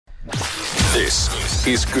This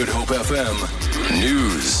is Good Hope FM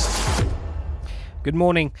News. Good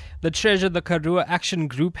morning. The Treasure Karoo Action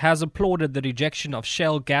Group has applauded the rejection of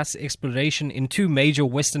shale gas exploration in two major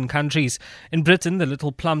Western countries. In Britain, the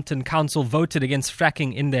Little Plumpton Council voted against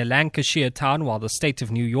fracking in their Lancashire town, while the state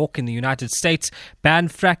of New York in the United States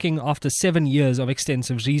banned fracking after 7 years of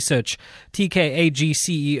extensive research. TKAG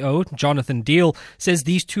CEO Jonathan Deal says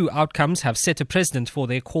these two outcomes have set a precedent for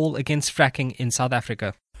their call against fracking in South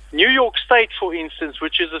Africa. New York State, for instance,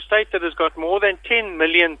 which is a state that has got more than 10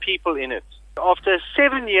 million people in it, after a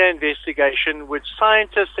 7-year investigation with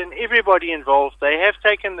scientists and everybody involved, they have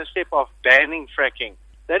taken the step of banning fracking.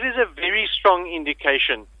 That is a very strong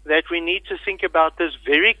indication that we need to think about this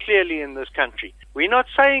very clearly in this country. We're not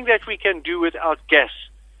saying that we can do without gas,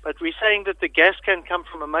 but we're saying that the gas can come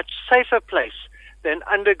from a much safer place than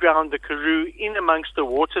underground the Karoo in amongst the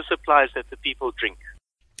water supplies that the people drink.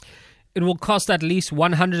 It will cost at least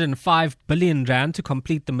 105 billion rand to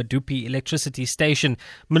complete the Medupi electricity station.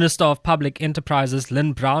 Minister of Public Enterprises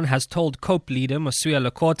Lynn Brown has told COPE leader Mosiuoa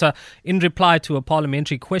Lekota in reply to a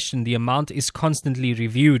parliamentary question the amount is constantly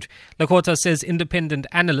reviewed. Lekota says independent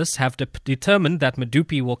analysts have determined that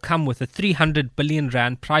Medupi will come with a 300 billion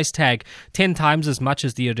rand price tag, 10 times as much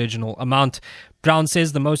as the original amount. Brown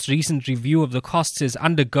says the most recent review of the costs is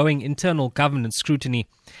undergoing internal governance scrutiny.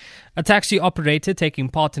 A taxi operator taking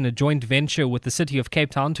part in a joint venture with the City of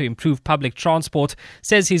Cape Town to improve public transport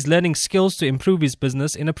says he's learning skills to improve his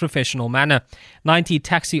business in a professional manner. 90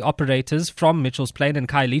 taxi operators from Mitchells Plain and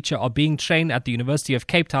Khayelitsha are being trained at the University of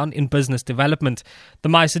Cape Town in business development. The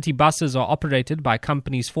My City buses are operated by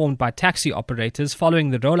companies formed by taxi operators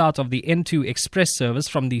following the rollout of the N2 Express service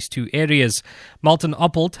from these two areas. Malton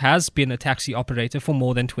Oppold has been a taxi operator for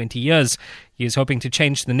more than 20 years. He is hoping to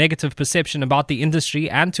change the negative perception about the industry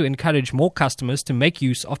and to encourage more customers to make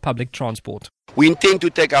use of public transport. We intend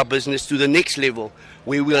to take our business to the next level.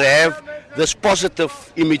 We will have this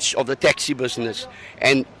positive image of the taxi business,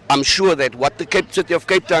 and I'm sure that what the City of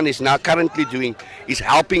Cape Town is now currently doing is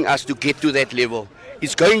helping us to get to that level.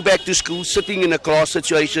 It's going back to school, sitting in a class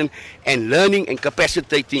situation and learning and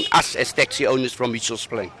capacitating us as taxi owners from Mitchells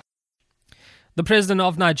Plain. The president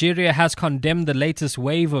of Nigeria has condemned the latest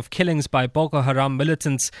wave of killings by Boko Haram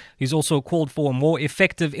militants. He's also called for a more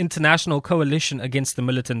effective international coalition against the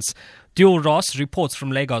militants. Dual Ross reports from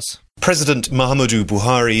Lagos. President Muhammadu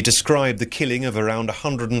Buhari described the killing of around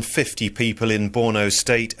 150 people in Borno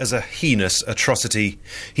State as a heinous atrocity.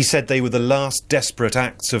 He said they were the last desperate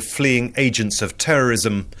acts of fleeing agents of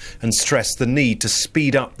terrorism and stressed the need to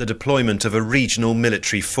speed up the deployment of a regional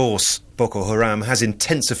military force. Boko Haram has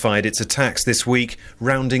intensified its attacks this week,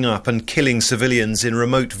 rounding up and killing civilians in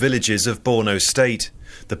remote villages of Borno State.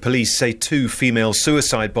 The police say 2 female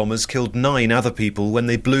suicide bombers killed 9 other people when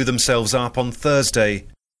they blew themselves up on Thursday.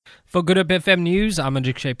 For Good Hope FM News, I'm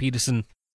Andrik Peterson.